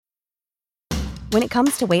When it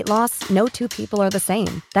comes to weight loss, no two people are the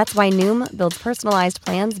same. That's why Noom builds personalized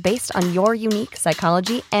plans based on your unique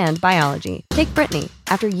psychology and biology. Take Brittany.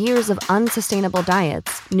 After years of unsustainable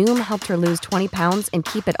diets, Noom helped her lose 20 pounds and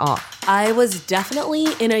keep it off. I was definitely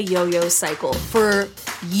in a yo-yo cycle for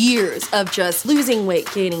years of just losing weight,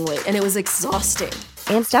 gaining weight, and it was exhausting.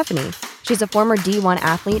 And Stephanie. She's a former D1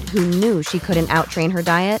 athlete who knew she couldn't out-train her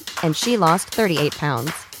diet, and she lost 38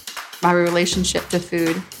 pounds. My relationship to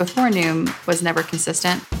food before Noom was never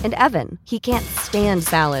consistent. And Evan, he can't stand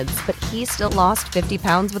salads, but he still lost 50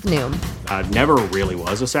 pounds with Noom. I never really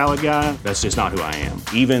was a salad guy. That's just not who I am.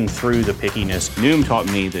 Even through the pickiness, Noom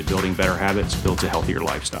taught me that building better habits builds a healthier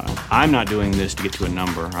lifestyle. I'm not doing this to get to a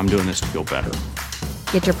number. I'm doing this to feel better.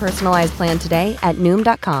 Get your personalized plan today at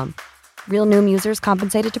Noom.com. Real Noom users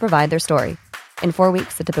compensated to provide their story. In 4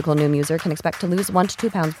 weeks, the typical Noom user can expect to lose 1 to 2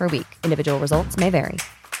 pounds per week. Individual results may vary.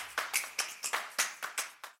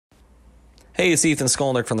 Hey, it's Ethan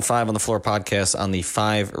Skolnick from the Five on the Floor podcast on the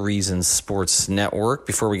 5 Reasons Sports Network.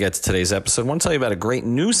 Before we get to today's episode, I want to tell you about a great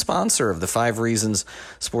new sponsor of the 5 Reasons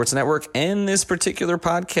Sports Network and this particular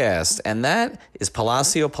podcast, and that is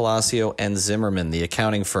Palacio and Zimmerman, the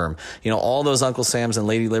accounting firm. You know, all those Uncle Sams and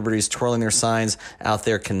Lady Liberties twirling their signs out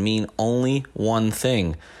there can mean only one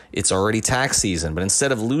thing. It's already tax season, but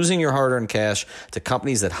instead of losing your hard-earned cash to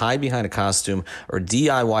companies that hide behind a costume or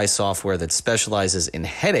DIY software that specializes in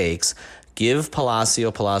headaches, give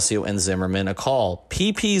Palacio and Zimmerman a call.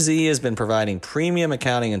 PPZ has been providing premium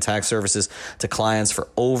accounting and tax services to clients for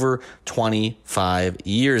over 25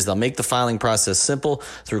 years. They'll make the filing process simple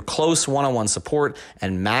through close one-on-one support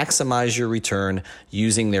and maximize your return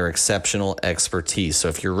using their exceptional expertise. So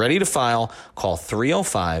if you're ready to file, call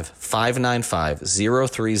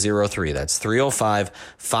 305-595-0303. That's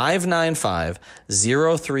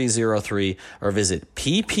 305-595-0303 or visit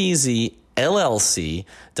ppzllc.com.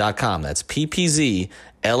 That's ppzllc.com.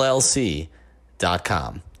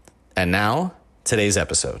 And now, today's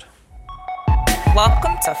episode.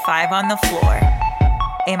 Welcome to 5 on the Floor,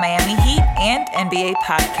 a Miami Heat and NBA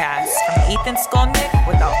podcast from Ethan Skolnick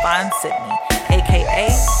with Alphonse Sidney, a.k.a.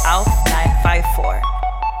 Alf954.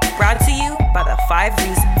 Brought to you by the 5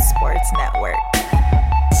 Reasons Sports Network.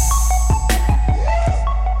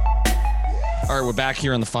 All right, we're back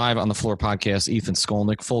here on the 5 on the Floor podcast. Ethan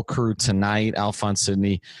Skolnick, full crew tonight, Alphonse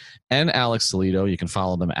Sidney and Alex Toledo. You can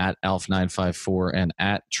follow them at Alf954 and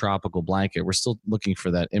at Tropical Blanket. We're still looking for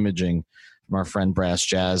that imaging from our friend Brass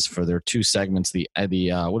Jazz for their 2 segments. The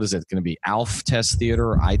what is it going to be? Alf Test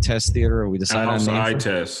Theater or Eye Test Theater? Are we decided Alf's on name? Eye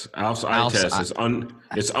Test. Alf's Eye Test.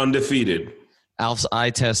 It's undefeated. Alf's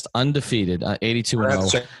Eye Test undefeated,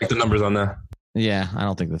 82-0. Check the numbers on that. Yeah, I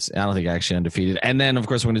don't think actually undefeated. And then, of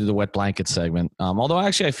course, we're going to do the wet blanket segment. Although,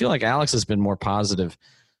 actually, I feel like Alex has been more positive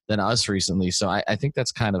than us recently. So I think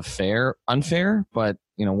that's kind of unfair. But,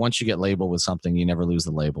 you know, once you get labeled with something, you never lose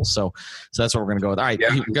the label. So that's what we're going to go with. All right.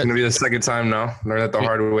 Yeah, it's going to be the second time now. Learn that the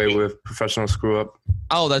hard way with professional screw up.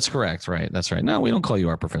 Oh, that's correct. Right. That's right. No, we don't call you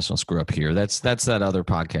our professional screw up here. That's that other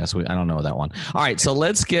podcast. I don't know that one. All right. So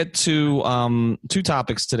let's get to 2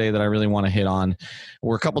 topics today that I really want to hit on.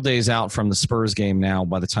 We're a couple days out from the Spurs game now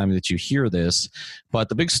by the time that you hear this, but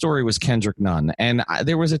the big story was Kendrick Nunn. And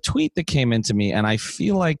there was a tweet that came into me, and I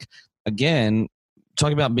feel like, again,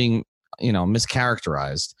 talking about being,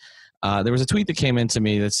 mischaracterized. There was a tweet that came into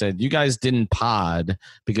me that said, you guys didn't pod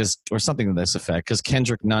or something to this effect, because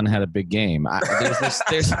Kendrick Nunn had a big game.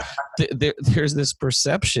 There's this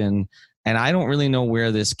perception, and I don't really know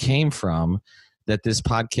where this came from, that this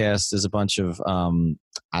podcast is a bunch of,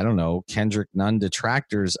 Kendrick Nunn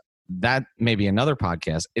detractors. That may be another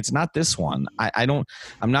podcast. It's not this one. I'm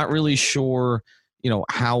not really sure,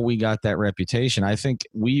 how we got that reputation. I think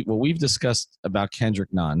what we've discussed about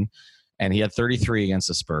Kendrick Nunn, and he had 33 against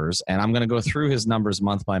the Spurs. And I'm going to go through his numbers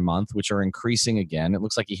month by month, which are increasing again. It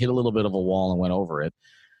looks like he hit a little bit of a wall and went over it.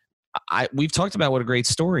 We've talked about what a great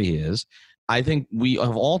story he is. I think we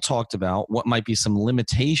have all talked about what might be some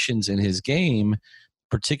limitations in his game,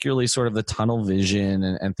 particularly sort of the tunnel vision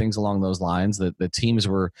and things along those lines, that the teams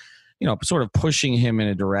were, sort of pushing him in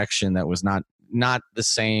a direction that was not the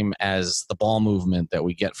same as the ball movement that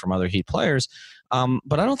we get from other Heat players.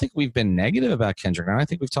 But I don't think we've been negative about Kendrick. And I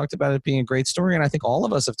think we've talked about it being a great story. And I think all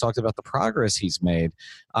of us have talked about the progress he's made.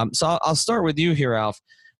 So I'll start with you here, Alf.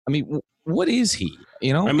 I mean, what is he?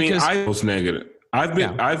 I was negative. I've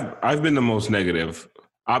been the most negative.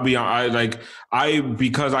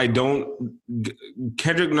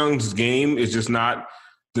 Kendrick Nunn's game is just not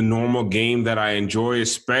the normal game that I enjoy,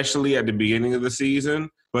 especially at the beginning of the season.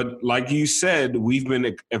 But like you said, we've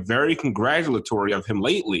been a very congratulatory of him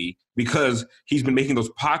lately because he's been making those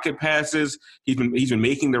pocket passes. He's been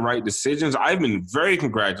making the right decisions. I've been very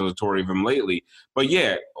congratulatory of him lately. But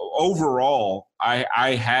yeah, overall,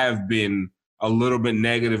 I have been a little bit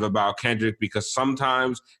negative about Kendrick because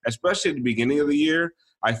sometimes, especially at the beginning of the year,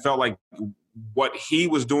 I felt like what he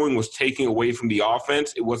was doing was taking away from the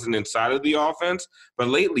offense. It wasn't inside of the offense. But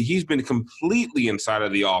lately, he's been completely inside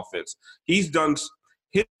of the offense. He's done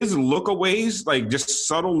his lookaways, like just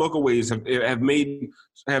subtle lookaways, have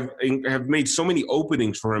made so many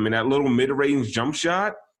openings for him in that little mid-range jump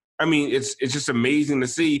shot. I mean, it's just amazing to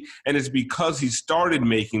see, and it's because he started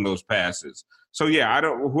making those passes. So yeah,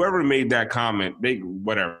 whoever made that comment, they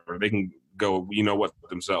can go,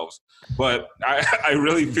 themselves. But I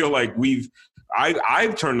really feel like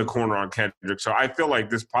I've turned the corner on Kendrick. So I feel like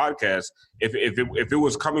this podcast, if it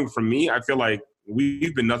was coming from me, I feel like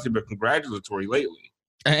we've been nothing but congratulatory lately.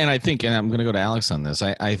 And I think, and I'm going to go to Alex on this.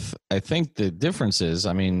 I think the difference is,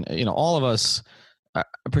 I mean, all of us,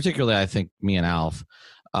 particularly I think me and Alf,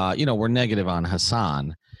 we're negative on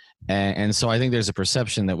Hassan. And so I think there's a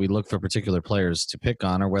perception that we look for particular players to pick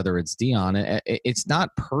on, or whether it's Dion. It's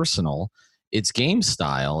not personal. It's game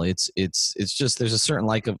style. It's just there's a certain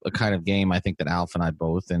a kind of game I think that Alf and I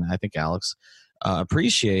both, and I think Alex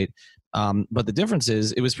appreciate. But the difference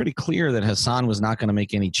is it was pretty clear that Hassan was not going to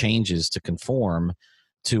make any changes to conform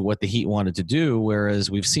to what the Heat wanted to do,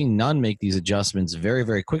 whereas we've seen Nunn make these adjustments very,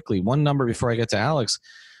 very quickly. One number before I get to Alex,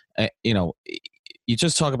 you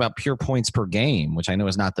just talk about pure points per game, which I know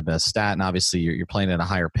is not the best stat, and obviously you're playing at a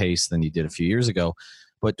higher pace than you did a few years ago.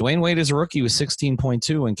 But Dwayne Wade as a rookie was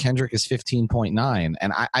 16.2 and Kendrick is 15.9.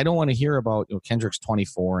 And I don't want to hear about Kendrick's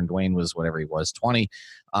 24 and Dwayne was whatever he was, 20.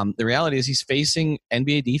 The reality is he's facing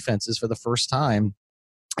NBA defenses for the first time,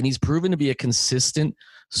 and he's proven to be a consistent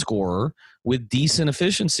scorer with decent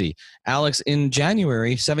efficiency. Alex, in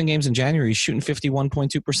January, 7 games in January, he's shooting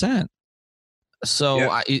 51.2%. So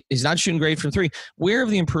yeah. He's not shooting great from three. Where have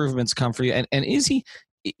the improvements come for you? And is he,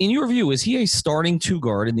 in your view, is he a starting two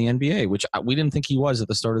guard in the NBA, which we didn't think he was at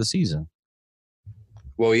the start of the season?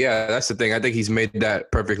 Well, yeah, that's the thing. I think he's made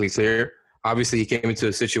that perfectly clear. Obviously, he came into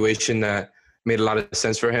a situation that made a lot of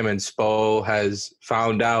sense for him, and Spo has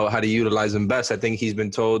found out how to utilize him best. I think he's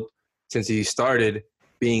been told since he started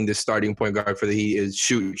being the starting point guard for the Heat is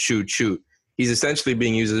shoot, shoot, shoot. He's essentially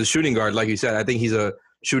being used as a shooting guard, like you said. I think he's a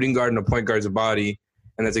shooting guard in a point guard's body,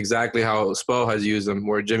 and that's exactly how Spo has used him,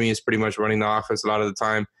 where Jimmy is pretty much running the offense a lot of the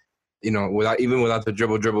time, without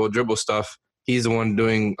the dribble stuff. He's the one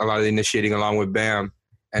doing a lot of the initiating along with Bam,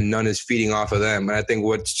 and Nunn is feeding off of them. And I think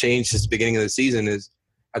what's changed since the beginning of the season is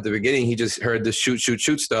at the beginning he just heard the shoot, shoot,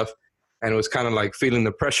 shoot stuff, and it was kind of like feeling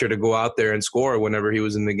the pressure to go out there and score whenever he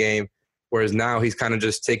was in the game, whereas now he's kind of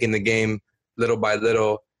just taking the game little by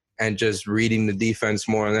little and just reading the defense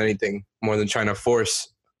more than anything, more than trying to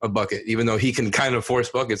force a bucket, even though he can kind of force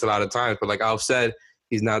buckets a lot of times. But like Alf said,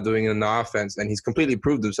 he's not doing it in the offense, and he's completely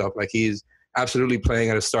proved himself. Like, he's absolutely playing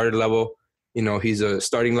at a starter level. He's a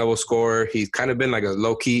starting level scorer. He's kind of been like a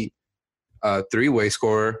low-key three-way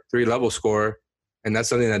scorer, three-level scorer, and that's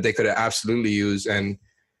something that they could have absolutely used. And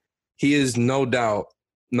he is no doubt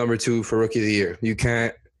number 2 for Rookie of the Year. You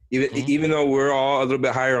can't, even though we're all a little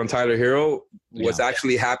bit higher on Tyler Hero, what's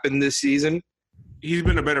actually happened this season, he's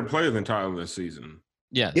been a better player than Tyler this season.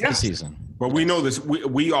 Yeah, this season. But we know this.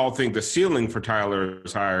 We all think the ceiling for Tyler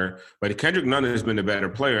is higher, but Kendrick Nunn has been a better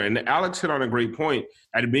player. And Alex hit on a great point.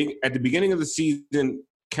 At the beginning of the season,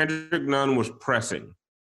 Kendrick Nunn was pressing.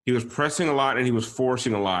 He was pressing a lot, and he was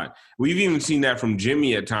forcing a lot. We've even seen that from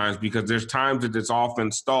Jimmy at times, because there's times that this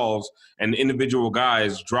offense stalls, and individual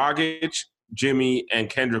guys, Dragic, Jimmy, and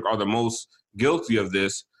Kendrick are the most guilty of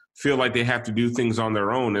this, feel like they have to do things on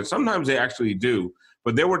their own. And sometimes they actually do.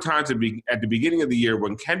 But there were times at the beginning of the year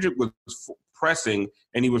when Kendrick was pressing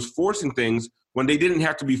and he was forcing things when they didn't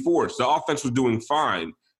have to be forced. The offense was doing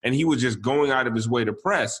fine, and he was just going out of his way to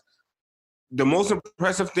press. The most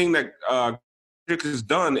impressive thing that Kendrick has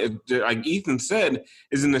done, like Ethan said,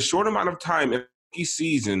 is in the short amount of time in the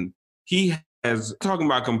season, he has, talking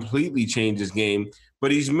about completely changed his game,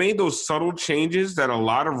 but he's made those subtle changes that a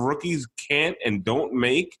lot of rookies can't and don't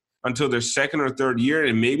make until their second or third year,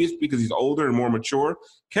 and maybe it's because he's older and more mature.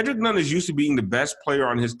 Kendrick Nunn is used to being the best player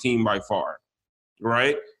on his team by far,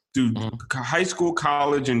 right? Through high school,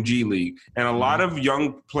 college, and G League. And a lot of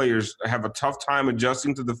young players have a tough time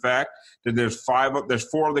adjusting to the fact that there's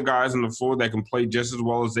 4 other guys on the floor that can play just as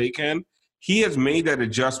well as they can. He has made that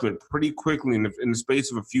adjustment pretty quickly in the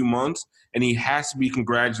space of a few months, and he has to be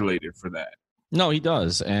congratulated for that. No, he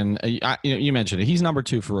does. And you mentioned it. He's number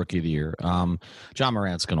 2 for Rookie of the Year. John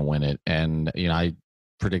Morant's going to win it. And, I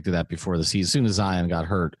predicted that before the season. As soon as Zion got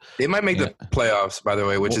hurt, they might make the playoffs, by the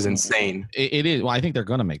way, which is insane. It is. Well, I think they're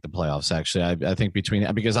going to make the playoffs. Actually, I think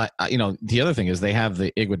because the other thing is they have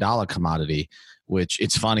the Iguodala commodity, which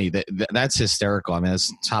it's funny that's hysterical. I mean,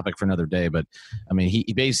 that's a topic for another day. But I mean,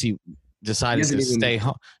 he basically decided to stay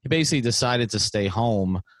home. He basically decided to stay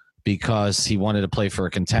home because he wanted to play for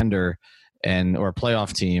a contender or a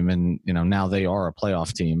playoff team, and now they are a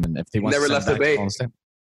playoff team. And if they never left the Bay.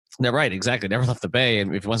 They're right, exactly. Never left the Bay,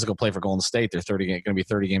 and if he wants to go play for Golden State, they're going to be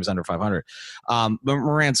 30 games under 500. But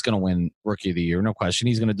Morant's going to win Rookie of the Year, no question.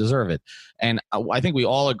 He's going to deserve it, and I think we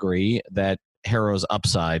all agree that Herro's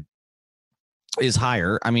upside is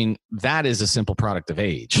higher. I mean, that is a simple product of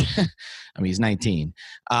age. I mean, he's 19,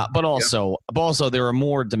 but also there are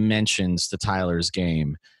more dimensions to Tyler's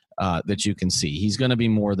game that you can see. He's going to be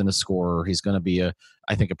more than a scorer. He's going to be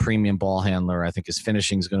I think a premium ball handler. I think his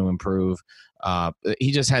finishing is going to improve.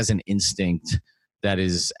 He just has an instinct that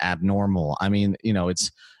is abnormal. I mean,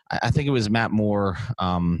 I think it was Matt Moore,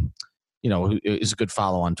 who is a good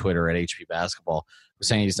follow on Twitter at HP Basketball, was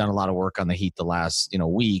saying he's done a lot of work on the Heat the last,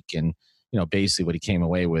 week. And, basically what he came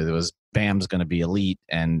away with was Bam's going to be elite.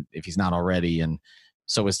 And if he's not already, and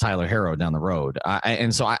so is Tyler Herro down the road.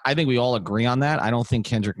 So I think we all agree on that. I don't think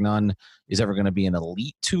Kendrick Nunn is ever going to be an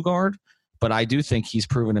elite two guard, but I do think he's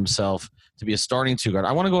proven himself to be a starting two guard.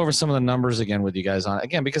 I want to go over some of the numbers again with you guys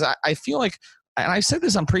because I feel like, and I've said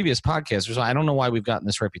this on previous podcasts, so I don't know why we've gotten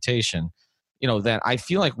this reputation, that I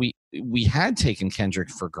feel like we had taken Kendrick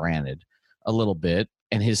for granted a little bit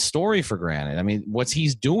and his story for granted. I mean, what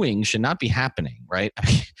he's doing should not be happening, right?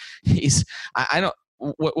 I mean,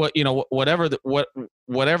 whatever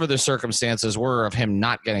the circumstances were of him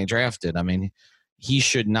not getting drafted, I mean, he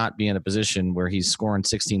should not be in a position where he's scoring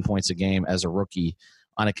 16 points a game as a rookie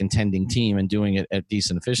on a contending team and doing it at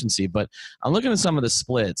decent efficiency. But I'm looking at some of the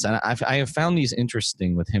splits, and I have found these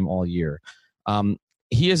interesting with him all year.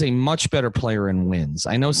 He is a much better player in wins.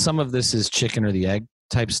 I know some of this is chicken or the egg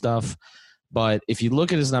type stuff, but if you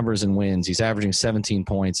look at his numbers in wins, he's averaging 17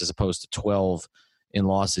 points as opposed to 12 in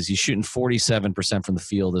losses. He's shooting 47% from the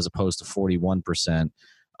field as opposed to 41%.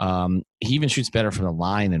 He even shoots better from the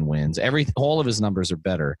line and wins. All of his numbers are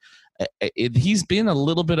better. He's been a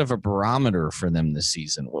little bit of a barometer for them this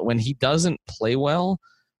season. When he doesn't play well,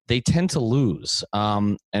 they tend to lose.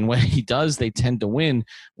 And when he does, they tend to win.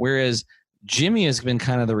 Whereas Jimmy has been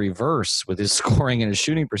kind of the reverse with his scoring and his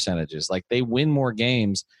shooting percentages. Like, they win more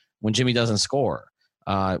games when Jimmy doesn't score,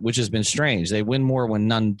 which has been strange. They win more when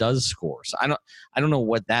Nunn does score. So I don't know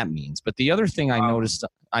what that means. But the other thing I noticed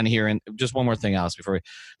on here, and just one more thing, Alex,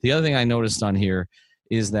 the other thing I noticed on here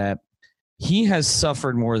is that he has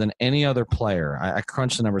suffered more than any other player. I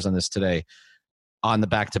crunched the numbers on this today on the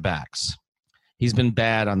back-to-backs. He's been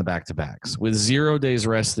bad on the back-to-backs. With 0 days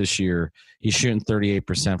rest this year, he's shooting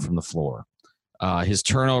 38% from the floor. His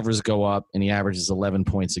turnovers go up, and he averages 11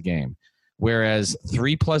 points a game. Whereas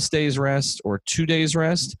 3+ days rest or 2 days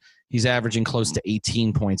rest, he's averaging close to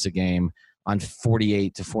 18 points a game on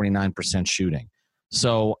 48 to 49% shooting.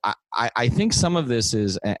 So I think some of this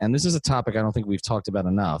is, and this is a topic I don't think we've talked about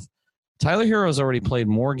enough, Tyler Herro's already played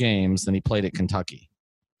more games than he played at Kentucky.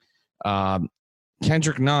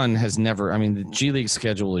 Kendrick Nunn has never, I mean, the G League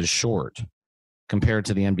schedule is short compared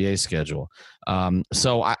to the NBA schedule.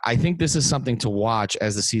 So I think this is something to watch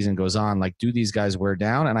as the season goes on. Like, do these guys wear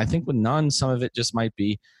down? And I think with Nunn, some of it just might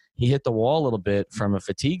be he hit the wall a little bit from a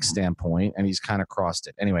fatigue standpoint, and he's kind of crossed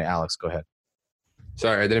it. Anyway, Alex, go ahead.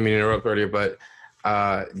 Sorry, I didn't mean to interrupt earlier, but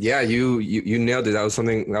you nailed it. That was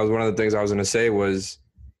one of the things I was going to say was,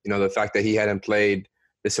 the fact that he hadn't played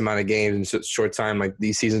this amount of games in such a short time. Like,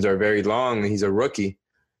 these seasons are very long, and he's a rookie.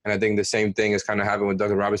 And I think the same thing is kind of happening with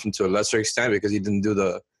Duncan Robinson to a lesser extent because he didn't do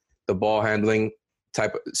the ball handling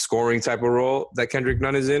type of scoring type of role that Kendrick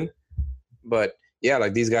Nunn is in. But yeah,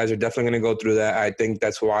 like, these guys are definitely going to go through that. I think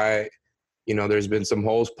that's why, there's been some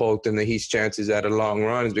holes poked in the Heat's chances at a long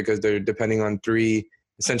run is because they're depending on three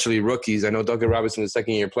essentially rookies. I know Duncan Robinson is a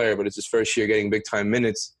second-year player, but it's his first year getting big-time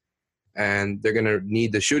minutes, and they're going to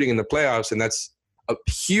need the shooting in the playoffs, and that's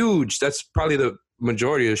probably the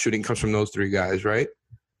majority of the shooting comes from those three guys, right?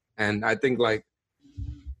 And I think, like,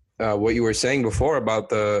 what you were saying before about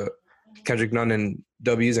the Kendrick Nunn and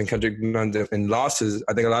W's and Kendrick Nunn and losses,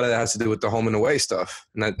 I think a lot of that has to do with the home and away stuff.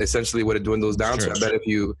 And that essentially what it dwindles down to. I bet if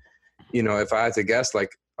if I had to guess,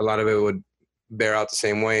 like, a lot of it would bear out the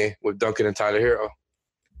same way with Duncan and Tyler Herro.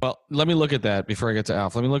 Well, let me look at that before I get to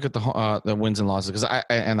Alf. Let me look at the wins and losses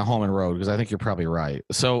and the home and road, because I think you're probably right.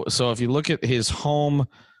 So if you look at his home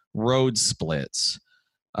road splits,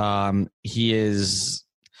 he is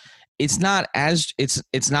it's not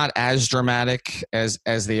as dramatic as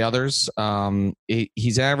the others.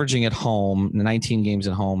 He's averaging at home 19 games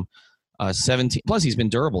at home, 17. Plus, he's been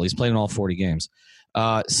durable. He's played in all 40 games.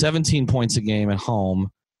 17 points a game at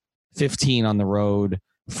home, 15 on the road,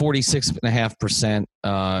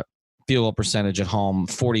 46.5% field goal percentage at home,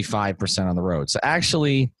 45% on the road. So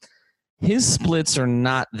actually, his splits are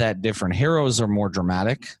not that different. Heroes are more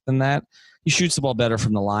dramatic than that. He shoots the ball better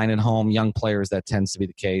from the line at home. Young players, that tends to be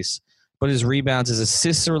the case. But his rebounds, his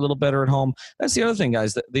assists are a little better at home. That's the other thing,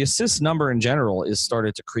 guys. The assist number in general is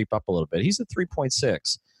started to creep up a little bit. He's at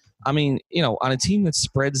 3.6. I mean, on a team that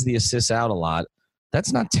spreads the assists out a lot,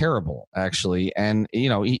 that's not terrible, actually. And,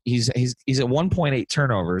 he's at 1.8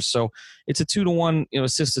 turnovers. So it's a 2-to-1,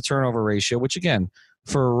 assist to turnover ratio, which, again,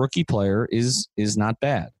 for a rookie player is not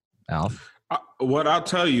bad. Alf? What I'll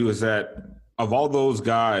tell you is that of all those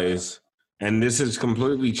guys, and this has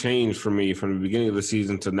completely changed for me from the beginning of the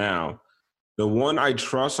season to now, the one I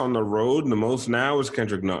trust on the road the most now is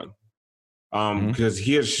Kendrick Nunn. Because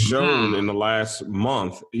he has shown in the last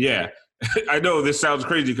month. Yeah, I know this sounds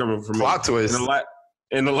crazy coming from me. Plot twist.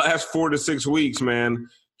 In the last 4 to 6 weeks, man,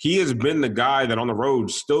 he has been the guy that on the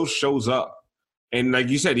road still shows up. And like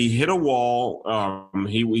you said, he hit a wall.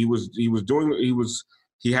 He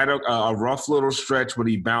had a rough little stretch, but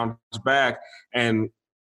he bounced back. And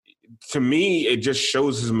to me, it just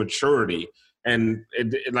shows his maturity. And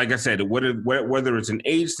like I said, whether it's an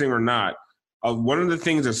age thing or not, one of the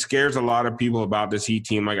things that scares a lot of people about this Heat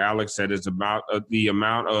team, like Alex said, is about the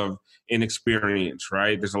amount of inexperience,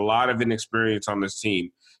 right? There's a lot of inexperience on this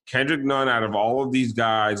team. Kendrick Nunn, out of all of these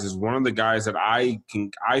guys, is one of the guys that I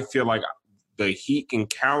feel like the Heat can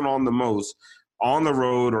count on the most on the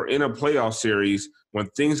road or in a playoff series when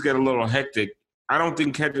things get a little hectic. I don't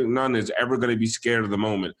think Kendrick Nunn is ever going to be scared of the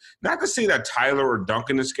moment. Not to say that Tyler or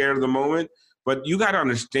Duncan is scared of the moment, but you got to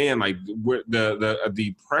understand, like,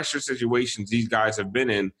 the pressure situations these guys have been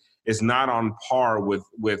in is not on par with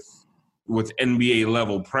NBA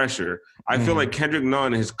level pressure. I feel like Kendrick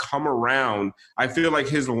Nunn has come around. I feel like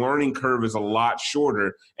his learning curve is a lot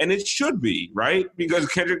shorter, and it should be, right? Because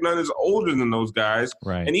Kendrick Nunn is older than those guys,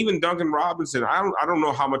 right? And even Duncan Robinson. I don't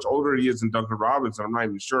know how much older he is than Duncan Robinson. I'm not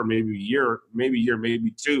even sure. Maybe a year,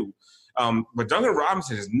 maybe two. But Duncan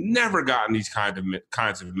Robinson has never gotten these kinds of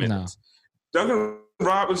minutes. No. Duncan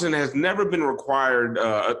Robinson has never been required,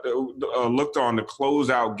 looked on to close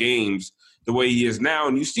out games the way he is now.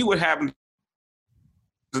 And you see what happens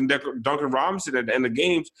in Duncan Robinson at the end of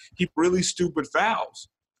games. He really stupid fouls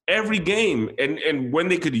every game. And when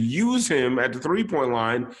they could use him at the three-point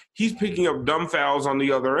line, he's picking up dumb fouls on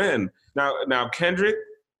the other end. Now Kendrick,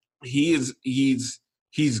 he's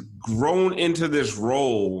grown into this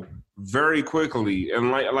role very quickly.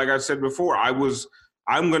 And like I said before,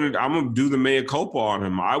 I'm gonna do the mea culpa on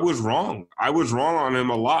him. I was wrong on him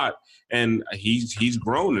a lot, and he's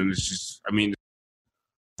grown, and it's just, I mean.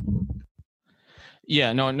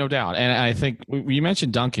 Yeah, no doubt. And I think you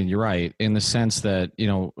mentioned Duncan, you're right, in the sense that,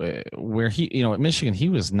 where he, at Michigan, he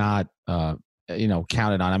was not, counted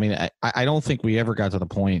on. I mean, I don't think we ever got to the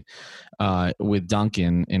point with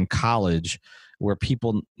Duncan in college where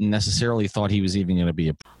people necessarily thought he was even going to be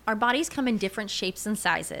a. Our bodies come in different shapes and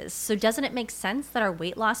sizes, so doesn't it make sense that our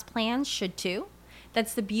weight loss plans should too?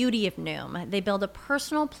 That's the beauty of Noom. They build a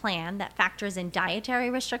personal plan that factors in dietary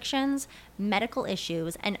restrictions, medical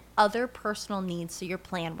issues, and other personal needs so your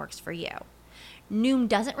plan works for you. Noom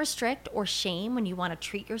doesn't restrict or shame when you want to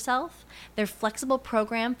treat yourself. Their flexible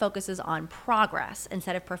program focuses on progress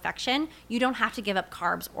instead of perfection. You don't have to give up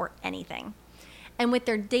carbs or anything. And with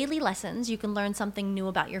their daily lessons, you can learn something new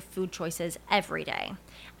about your food choices every day.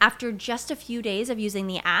 After just a few days of using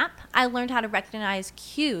the app, I learned how to recognize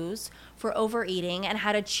cues for overeating and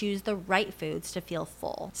how to choose the right foods to feel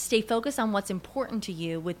full. Stay focused on what's important to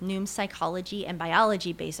you with Noom's psychology and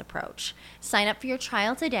biology-based approach. Sign up for your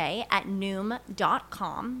trial today at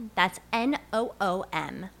Noom.com. That's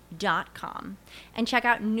NOOM.com. And check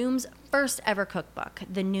out Noom's first ever cookbook,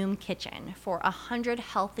 The Noom Kitchen, for 100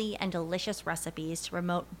 healthy and delicious recipes to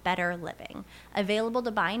promote better living. Available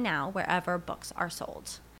to buy now wherever books are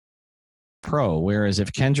sold. Pro, whereas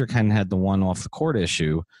if Kendrick hadn't had the one off the court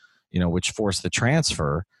issue, which forced the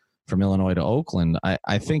transfer from Illinois to Oakland,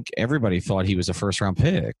 I think everybody thought he was a first-round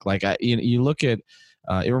pick. Like, you look at,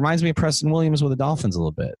 it reminds me of Preston Williams with the Dolphins a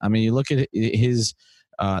little bit. I mean, you look at his,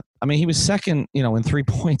 he was second, in 3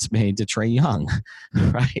 points made to Trae Young,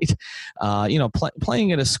 right?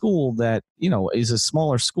 Playing at a school that, is a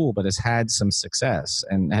smaller school but has had some success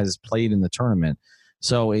and has played in the tournament.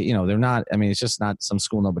 So, they're not, I mean, it's just not some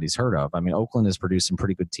school nobody's heard of. I mean, Oakland has produced some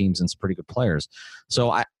pretty good teams and some pretty good players. So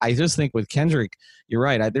I just think with Kendrick, you're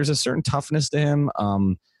right. There's a certain toughness to him.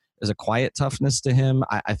 There's a quiet toughness to him.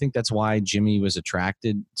 I think that's why Jimmy was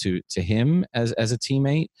attracted to him as a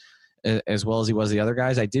teammate, as well as he was the other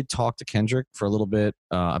guys. I did talk to Kendrick for a little bit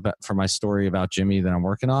for my story about Jimmy that I'm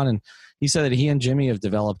working on. And he said that he and Jimmy have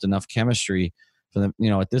developed enough chemistry for them,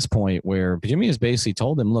 at this point where Jimmy has basically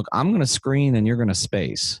told him, look, I'm going to screen and you're going to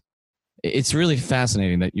space. It's really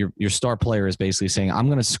fascinating that your star player is basically saying, I'm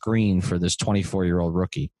going to screen for this 24-year-old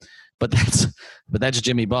rookie. But that's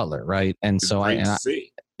Jimmy Butler, right? And so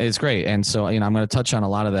it's great. And so, I'm going to touch on a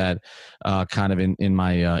lot of that kind of in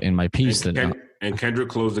my piece. And Kendrick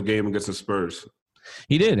closed the game against the Spurs.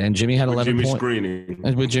 He did, and Jimmy had 11 points.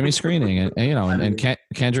 With Jimmy screening, and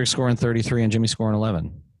Kendrick scoring 33 and Jimmy scoring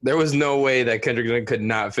 11. There was no way that Kendrick could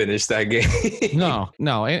not finish that game.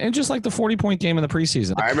 No, and just like the 40-point game in the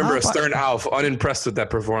preseason. I remember Stern Alf unimpressed with that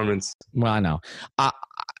performance. Well, I know.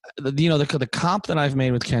 The comp that I've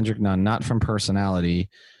made with Kendrick Nunn, not from personality,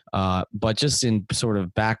 but just in sort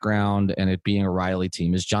of background and it being a Riley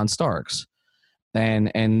team, is John Starks.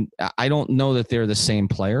 And I don't know that they're the same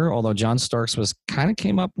player, although John Starks was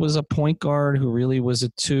a point guard who really was a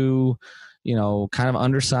 2, kind of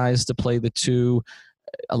undersized to play the 2.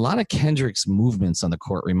 A lot of Kendrick's movements on the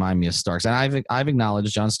court remind me of Starks. And I've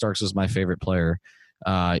acknowledged John Starks was my favorite player,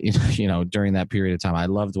 during that period of time. I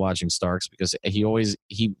loved watching Starks because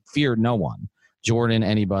he feared no one. Jordan,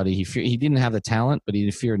 anybody. He didn't have the talent, but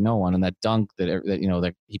he feared no one. And that dunk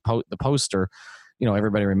the poster,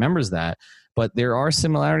 everybody remembers that. But there are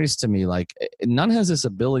similarities to me. Like, Nunn has this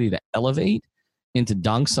ability to elevate into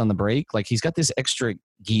dunks on the break. Like, he's got this extra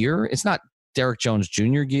gear. It's not Derek Jones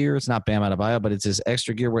Jr. gear. It's not Bam Adebayo, but it's his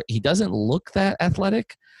extra gear where he doesn't look that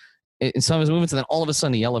athletic in some of his movements, and then all of a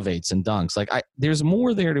sudden he elevates and dunks. Like, there's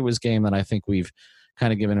more there to his game than I think we've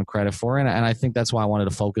kind of given him credit for, and I think that's why I wanted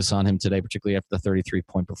to focus on him today, particularly after the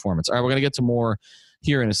 33-point performance. All right, we're going to get to more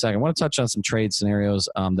here in a second. I want to touch on some trade scenarios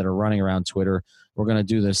that are running around Twitter. We're going to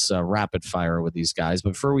do this rapid fire with these guys.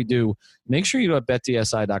 But before we do, make sure you go to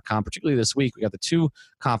betdsi.com, particularly this week. We got the 2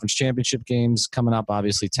 conference championship games coming up.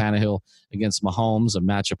 Obviously, Tannehill against Mahomes, a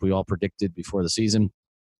matchup we all predicted before the season.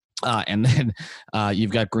 And then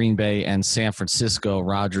you've got Green Bay and San Francisco,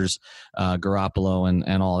 Rodgers, Garoppolo,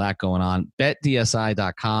 and all that going on.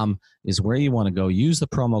 BetDSI.com is where you want to go. Use the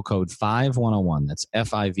promo code 5101. That's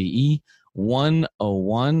FIVE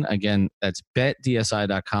 101. Again, that's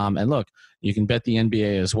BetDSI.com. And look, you can bet the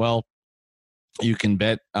NBA as well. You can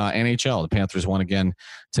bet NHL. The Panthers won again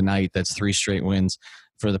tonight. That's 3 straight wins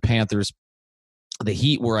for the Panthers. The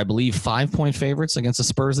Heat were, I believe, 5-point favorites against the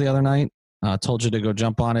Spurs the other night. Told you to go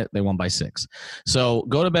jump on it. They won by 6. So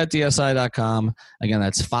go to betdsi.com. Again,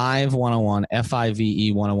 that's 5101,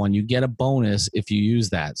 FIVE 101. You get a bonus if you use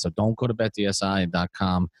that. So don't go to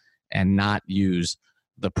betdsi.com and not use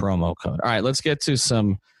the promo code. All right, let's get to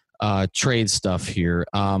some trade stuff here.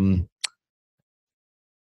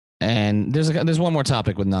 And there's one more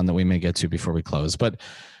topic with Nunn that we may get to before we close, but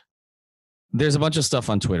there's a bunch of stuff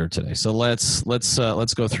on Twitter today. So let's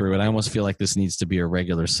go through it. I almost feel like this needs to be a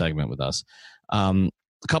regular segment with us. A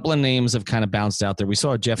couple of names have kind of bounced out there. We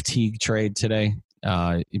saw a Jeff Teague trade today,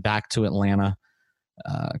 back to Atlanta.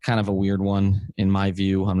 Kind of a weird one in my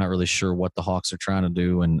view. I'm not really sure what the Hawks are trying to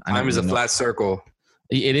do. And time is a flat circle.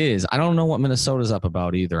 It is. I don't know what Minnesota's up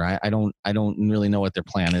about either. I don't really know what their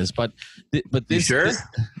plan is. But this. You sure?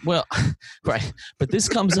 Well, right. But this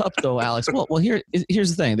comes up though, Alex. Well, here's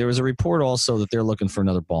the thing. There was a report also that they're looking for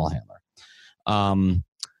another ball handler.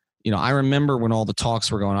 I remember when all the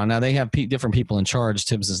talks were going on. Now they have different people in charge.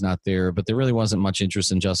 Tibbs is not there, but there really wasn't much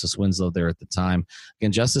interest in Justice Winslow there at the time.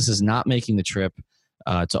 Again, Justice is not making the trip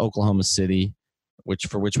to Oklahoma City,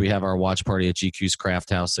 for which we have our watch party at GQ's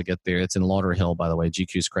Craft House to get there. It's in Lauderhill, by the way,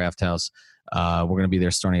 GQ's Craft House. We're going to be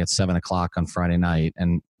there starting at 7:00 on Friday night,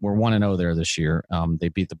 and we're 1-0 there this year. They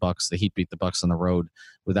beat the Bucks. The Heat beat the Bucks on the road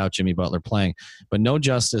without Jimmy Butler playing, but no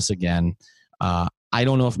Justice again. I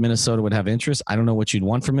don't know if Minnesota would have interest. I don't know what you'd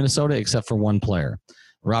want from Minnesota except for one player,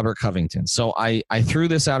 Robert Covington. So I threw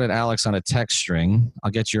this out at Alex on a text string.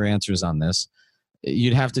 I'll get your answers on this.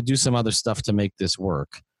 You'd have to do some other stuff to make this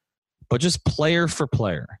work. But just player for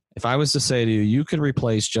player, if I was to say to you, you could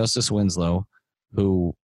replace Justice Winslow,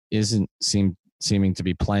 who isn't seeming to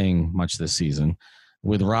be playing much this season,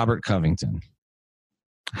 with Robert Covington,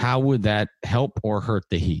 how would that help or hurt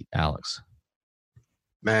the Heat, Alex?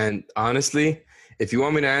 Man, honestly, if you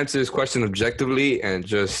want me to answer this question objectively and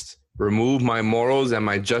just remove my morals and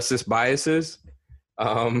my justice biases,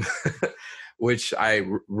 which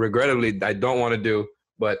regrettably I don't want to do,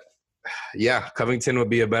 but yeah, Covington would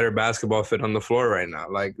be a better basketball fit on the floor right now.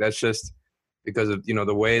 Like, that's just because of,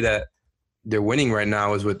 the way that they're winning right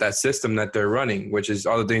now is with that system that they're running, which is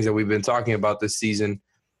all the things that we've been talking about this season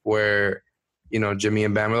where, Jimmy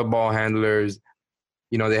and Bam are the ball handlers.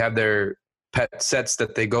 They have their pet sets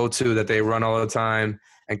that they go to, that they run all the time.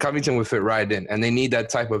 And Covington would fit right in. And they need that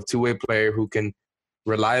type of two-way player who can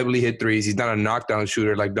reliably hit threes. He's not a knockdown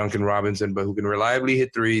shooter like Duncan Robinson, but who can reliably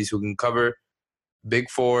hit threes, who can cover big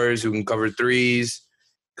fours, who can cover threes,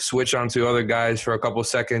 switch onto other guys for a couple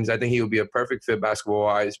seconds. I think he would be a perfect fit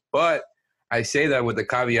basketball-wise. But I say that with the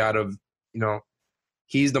caveat of,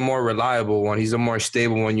 he's the more reliable one. He's the more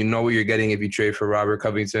stable one. You know what you're getting if you trade for Robert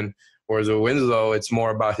Covington. Whereas with Winslow, it's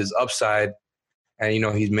more about his upside. And,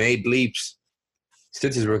 he's made leaps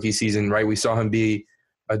since his rookie season, right? We saw him be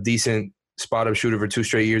a decent spot-up shooter for 2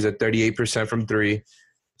 straight years at 38% from three.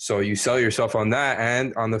 So you sell yourself on that,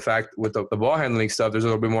 and on the fact with the ball handling stuff, there's a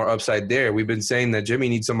little bit more upside there. We've been saying that Jimmy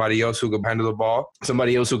needs somebody else who can handle the ball,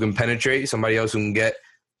 somebody else who can penetrate, somebody else who can get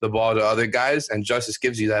the ball to other guys, and Justice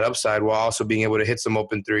gives you that upside while also being able to hit some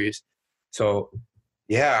open threes. So,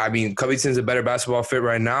 yeah, I mean, Covington's a better basketball fit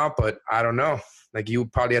right now, but I don't know. Like, you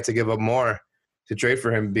probably have to give up more to trade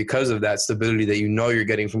for him because of that stability that you're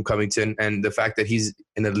getting from Covington and the fact that he's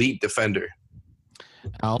an elite defender.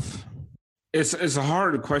 Alf? It's a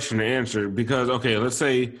hard question to answer because, okay, let's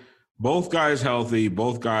say both guys healthy,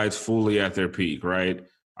 both guys fully at their peak, right?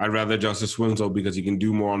 I'd rather Justice Winslow because he can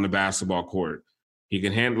do more on the basketball court. He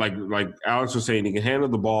can handle, like Alex was saying, he can handle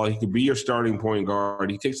the ball. He could be your starting point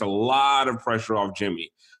guard. He takes a lot of pressure off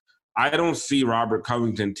Jimmy. I don't see Robert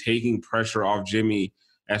Covington taking pressure off Jimmy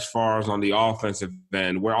as far as on the offensive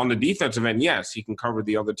end. Where on the defensive end, yes, he can cover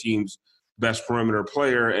the other team's best perimeter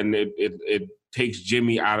player, and it takes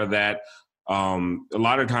Jimmy out of that. A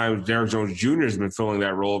lot of times, Derrick Jones Jr. has been filling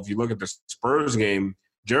that role. If you look at the Spurs game,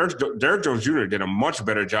 Derrick Jones Jr. did a much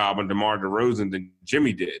better job on DeMar DeRozan than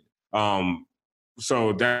Jimmy did.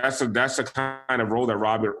 So that's the kind of role that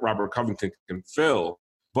Robert Covington can fill.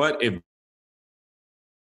 But if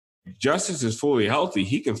Justice is fully healthy,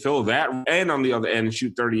 he can fill that, and on the other end,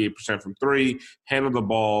 shoot 38% from three, handle the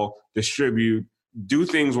ball, distribute, do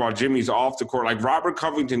things while Jimmy's off the court. Like, Robert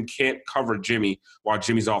Covington can't cover Jimmy while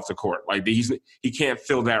Jimmy's off the court. Like, he can't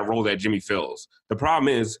fill that role that Jimmy fills. The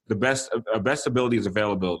problem is the best ability is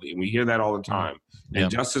availability, and we hear that all the time. Yep.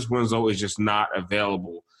 And Justice Winslow is just not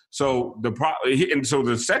available. So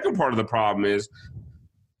the second part of the problem is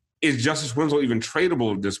Justice Winslow even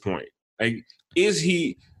tradable at this point? Like, is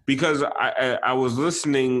he? Because I was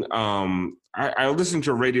listening. I listened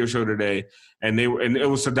to a radio show today, and it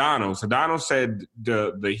was Sedano. Sedano said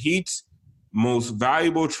the Heat's most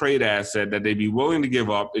valuable trade asset that they'd be willing to give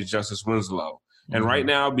up is Justice Winslow. Mm-hmm. And right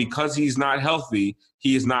now, because he's not healthy,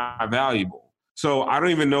 he is not valuable. So I don't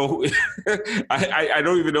even know. I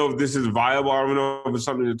don't even know if this is viable. I don't know if it's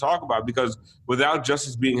something to talk about, because without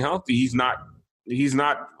Justice being healthy, he's not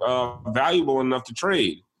valuable enough to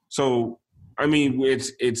trade. So I mean,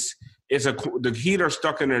 the Heat are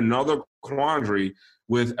stuck in another quandary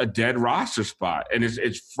with a dead roster spot, and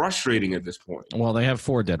it's frustrating at this point. Well, they have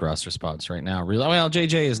 4 dead roster spots right now. Well,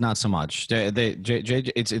 JJ is not so much.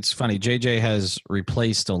 JJ, it's funny. JJ has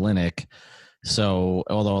replaced Olynyk. So,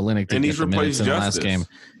 although Olynyk did get the minutes in the last game,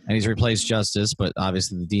 and he's replaced Justice, but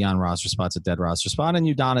obviously the Dion roster spot's a dead roster spot, and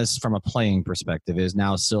Udonis, from a playing perspective, is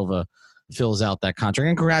now Silva fills out that contract.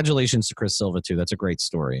 And congratulations to Chris Silva too. That's a great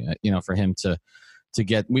story. For him to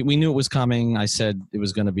get. We knew it was coming. I said it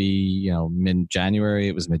was going to be mid-January.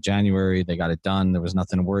 It was mid-January. They got it done. There was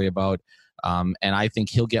nothing to worry about. And I think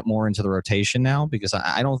he'll get more into the rotation now because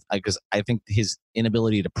I think his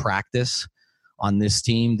inability to practice on this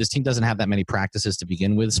team doesn't have that many practices to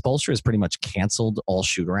begin with. Spoelstra has pretty much canceled all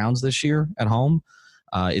shoot-arounds this year at home.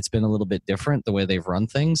 It's been a little bit different the way they've run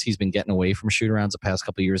things. He's been getting away from shoot-arounds the past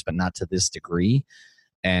couple of years, but not to this degree.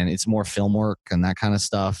 And it's more film work and that kind of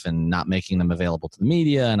stuff and not making them available to the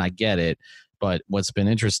media, and I get it. But what's been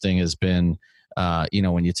interesting has been,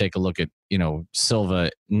 when you take a look at,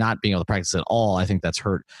 Silva not being able to practice at all, I think that's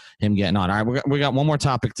hurt him getting on. All right, we got one more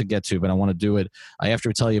topic to get to, but I want to do it. I have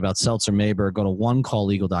to tell you about Seltzer Mayberg. Go to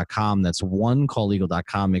onecalllegal.com. That's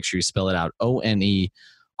onecalllegal.com. Make sure you spell it out, ONE.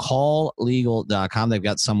 Calllegal.com. They've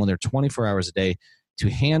got someone there 24 hours a day to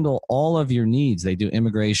handle all of your needs. They do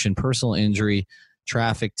immigration, personal injury,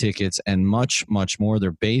 traffic tickets, and much, much more.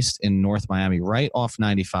 They're based in North Miami, right off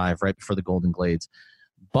 95, right before the Golden Glades.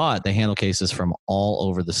 But they handle cases from all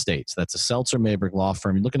over the states. That's a Seltzer Mayberg law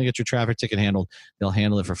firm. You're looking to get your traffic ticket handled, they'll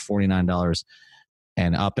handle it for $49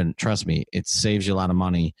 and up. And trust me, it saves you a lot of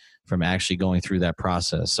money from actually going through that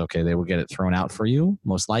process. Okay, they will get it thrown out for you,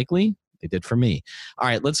 most likely. They did for me. All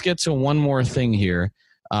right, let's get to one more thing here.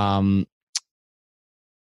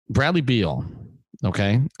 Bradley Beal.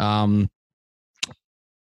 Okay. When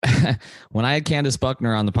I had Candace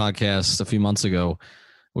Buckner on the podcast a few months ago,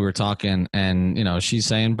 we were talking, and she's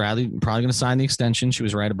saying Bradley probably going to sign the extension. She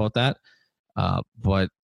was right about that. But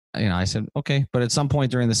I said, okay, but at some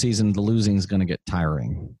point during the season, the losing is going to get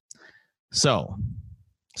tiring. So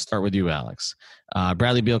start with you, Alex.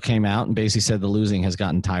 Bradley Beal came out and basically said the losing has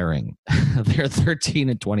gotten tiring. They're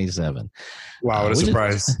 13-27. Wow, what a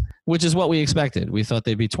surprise. Which is what we expected. We thought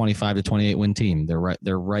they'd be 25-28 win team.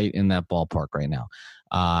 They're right in that ballpark right now.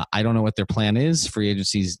 I don't know what their plan is. Free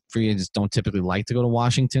agents don't typically like to go to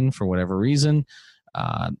Washington for whatever reason.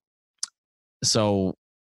 So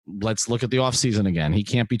let's look at the offseason again. He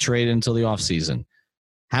can't be traded until the offseason.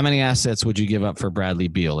 How many assets would you give up for Bradley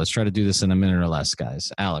Beal? Let's try to do this in a minute or less,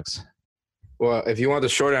 guys. Alex. Well, if you want the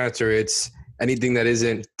short answer, it's anything that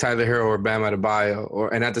isn't Tyler Hero or Bam Adebayo.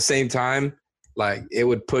 And at the same time, like, it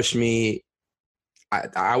would push me.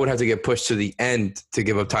 I would have to get pushed to the end to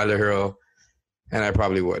give up Tyler Hero, and I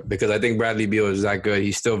probably would, because I think Bradley Beal is that good.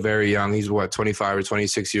 He's still very young. He's 25 or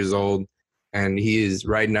 26 years old, and he is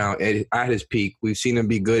right now at his peak. We've seen him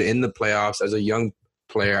be good in the playoffs as a young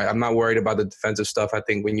player. I'm not worried about the defensive stuff. I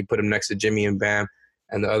think when you put him next to Jimmy and Bam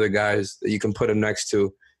and the other guys that you can put him next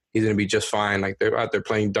to, he's going to be just fine. Like, they're out there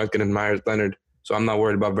playing Duncan and Myers Leonard. So I'm not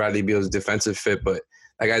worried about Bradley Beal's defensive fit, but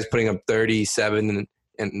that guy's putting up 37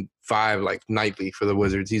 and 5 like nightly for the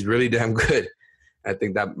Wizards. He's really damn good. I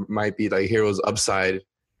think that might be like Hero's upside,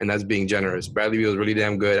 and that's being generous. Bradley Beal is really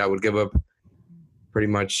damn good. I would give up pretty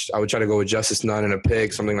much. I would try to go with Justice Nunn and a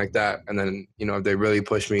pick, something like that. And then, if they really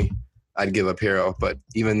push me, I'd give up Hero. But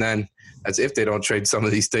even then, that's if they don't trade some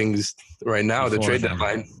of these things right now, the trade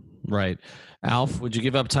deadline. Right. Alf, would you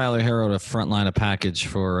give up Tyler Hero to frontline a package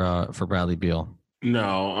for Bradley Beal?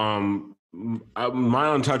 No. My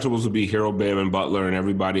untouchables would be Hero, Bam, and Butler, and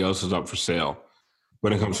everybody else is up for sale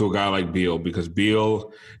when it comes to a guy like Beal, because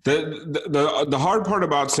Beal, the hard part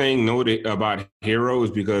about saying no about Hero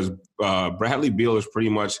is because Bradley Beal is pretty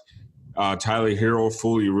much Tyler Hero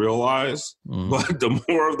fully realized. But the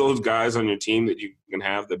more of those guys on your team that you can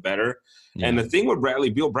have, the better. Yeah. And the thing with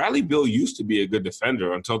Bradley Beal used to be a good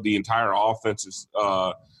defender until the entire offense is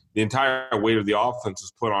the entire weight of the offense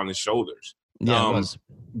is put on his shoulders. Yeah, it was.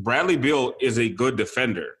 Bradley Beal is a good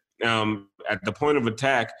defender. At the point of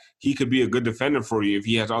attack, he could be a good defender for you if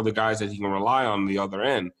he has other guys that he can rely on the other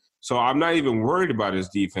end. So I'm not even worried about his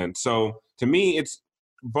defense. So to me, it's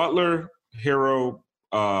Butler, Hero,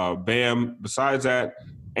 Bam. Besides that,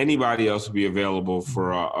 anybody else would be available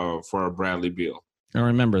for a Bradley Beal. And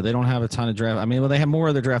remember, they don't have a ton of draft. I mean, they have more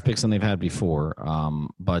of their draft picks than they've had before.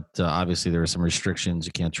 But obviously, there are some restrictions.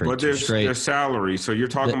 You can't trade. But their salary. So you're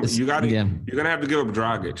talking. You're gonna have to give up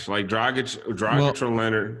Dragic, like Dragic or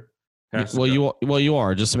Leonard. You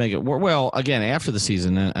are, just to make it well. Again, after the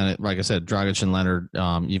season, and like I said, Dragic and Leonard,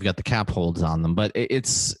 you've got the cap holds on them, but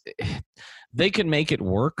they can make it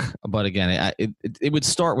work. But again, it would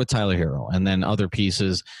start with Tyler Hero and then other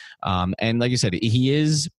pieces. And like you said,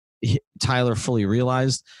 Tyler fully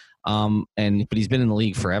realized, but he's been in the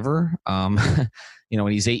league forever. And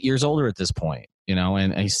he's 8 years older at this point,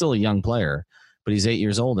 and he's still a young player, but he's 8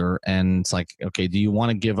 years older. And it's like, okay, do you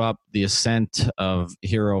want to give up the ascent of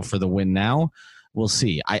Hero for the win now? We'll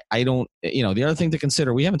see. I don't, the other thing to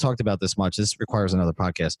consider, we haven't talked about this much. This requires another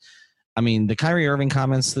podcast. I mean, the Kyrie Irving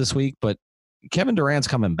comments this week, but Kevin Durant's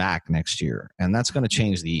coming back next year, and that's going to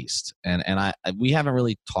change the East. And we haven't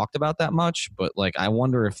really talked about that much, but like, I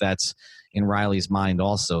wonder if that's in Riley's mind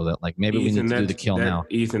also, that like maybe Ethan, we need to do the kill now.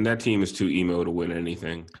 Ethan, that team is too emo to win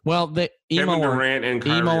anything. Well, Kevin Durant and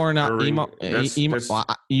Kyrie emo or not Irving,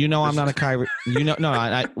 emo. I'm not a Kyrie. I'm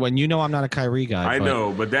not a Kyrie guy. I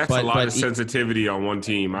know, but that's a lot of sensitivity on one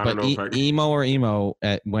team. I don't know if I can. Emo,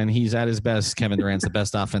 when he's at his best, Kevin Durant's the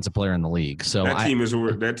best offensive player in the league. So that team is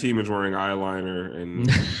wearing eyeliner, and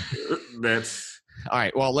that's. All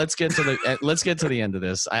right. Well, let's get to the end of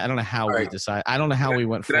this. I don't know how we decide. I don't know how we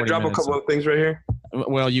went. Can I drop a couple of things right here?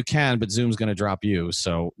 Well, you can, but Zoom's going to drop you.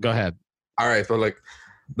 So go ahead. All right. So like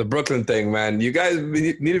the Brooklyn thing, man, you guys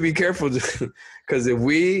need to be careful, because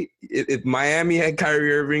if Miami had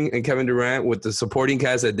Kyrie Irving and Kevin Durant with the supporting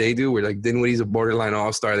cast that they do, where like Dinwiddie's a borderline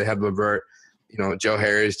all-star, they have LeVert, Joe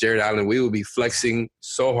Harris, Jared Allen, we will be flexing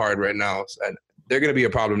so hard right now, and they're going to be a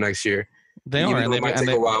problem next year. They are. It might take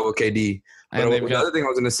a while with KD. But the other thing I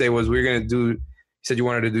was going to say was we were going to do. You said you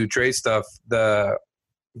wanted to do trade stuff.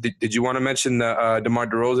 Did you want to mention the DeMar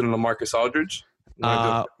DeRozan and LaMarcus Aldridge? A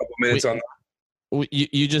couple minutes on that.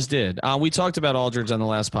 You just did. We talked about Aldridge on the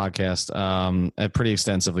last podcast pretty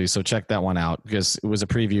extensively, so check that one out because it was a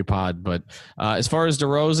preview pod. But as far as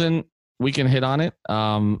DeRozan, we can hit on it.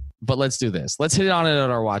 But let's do this. Let's hit on it at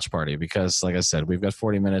our watch party because, like I said, we've got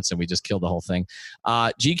 40 minutes and we just killed the whole thing.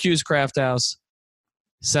 GQ's Craft House,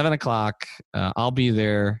 7 o'clock. I'll be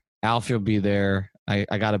there. Alfie will be there.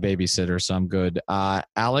 I got a babysitter, so I'm good.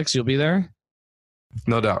 Alex, you'll be there?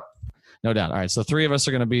 No doubt. No doubt. All right, so 3 of us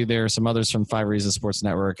are going to be there. Some others from 5 Reasons Sports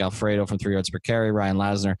Network, Alfredo from 3 Yards Per Carry, Ryan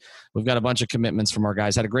Lasner. We've got a bunch of commitments from our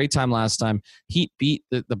guys. Had a great time last time. Heat beat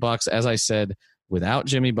the Bucks, as I said, without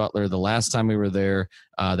Jimmy Butler. The last time we were there,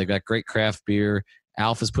 they got great craft beer.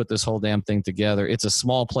 Alf has put this whole damn thing together. It's a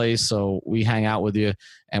small place, so we hang out with you,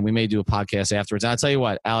 and we may do a podcast afterwards. And I'll tell you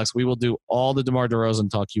what, Alex, we will do all the DeMar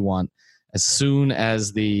DeRozan talk you want as soon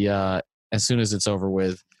as it's over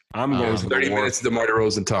with. I'm going to 30 minutes of DeMar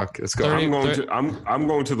DeRozan talk. Let's go. I'm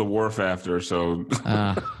going to the wharf after. So,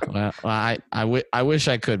 I wish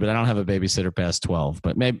I could, but I don't have a babysitter past 12.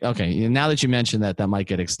 But maybe okay. Now that you mentioned that might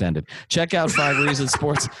get extended. Check out 5 Reasons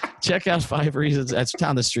Sports. Check out 5 Reasons. That's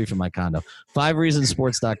down the street from my condo.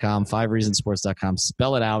 5reasonsports.com. 5reasonsports.com.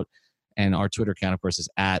 Spell it out. And our Twitter account, of course, is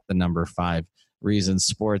at the number 5 Reasons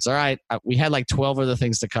Sports. All right. We had like 12 other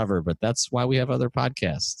things to cover, but that's why we have other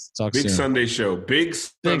podcasts. Talk Big soon. Sunday show. Big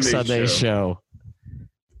Sunday show.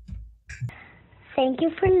 Thank you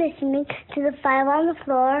for listening to the 5 on the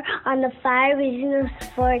Floor on the 5 Reasons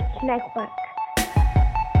Sports Network.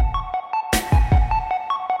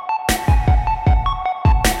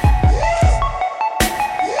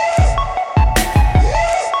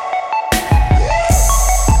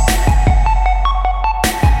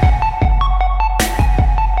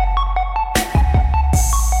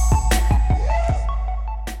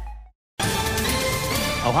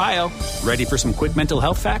 Ohio, ready for some quick mental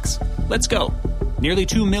health facts? Let's go. Nearly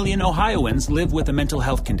 2 million Ohioans live with a mental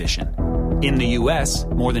health condition. In the U.S.,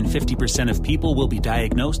 more than 50% of people will be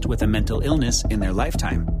diagnosed with a mental illness in their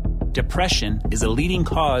lifetime. Depression is a leading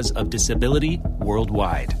cause of disability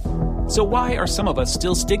worldwide. So why are some of us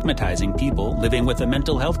still stigmatizing people living with a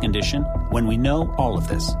mental health condition when we know all of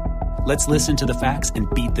this? Let's listen to the facts and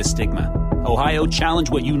beat the stigma. Ohio, challenge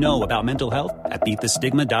what you know about mental health at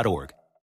beatthestigma.org.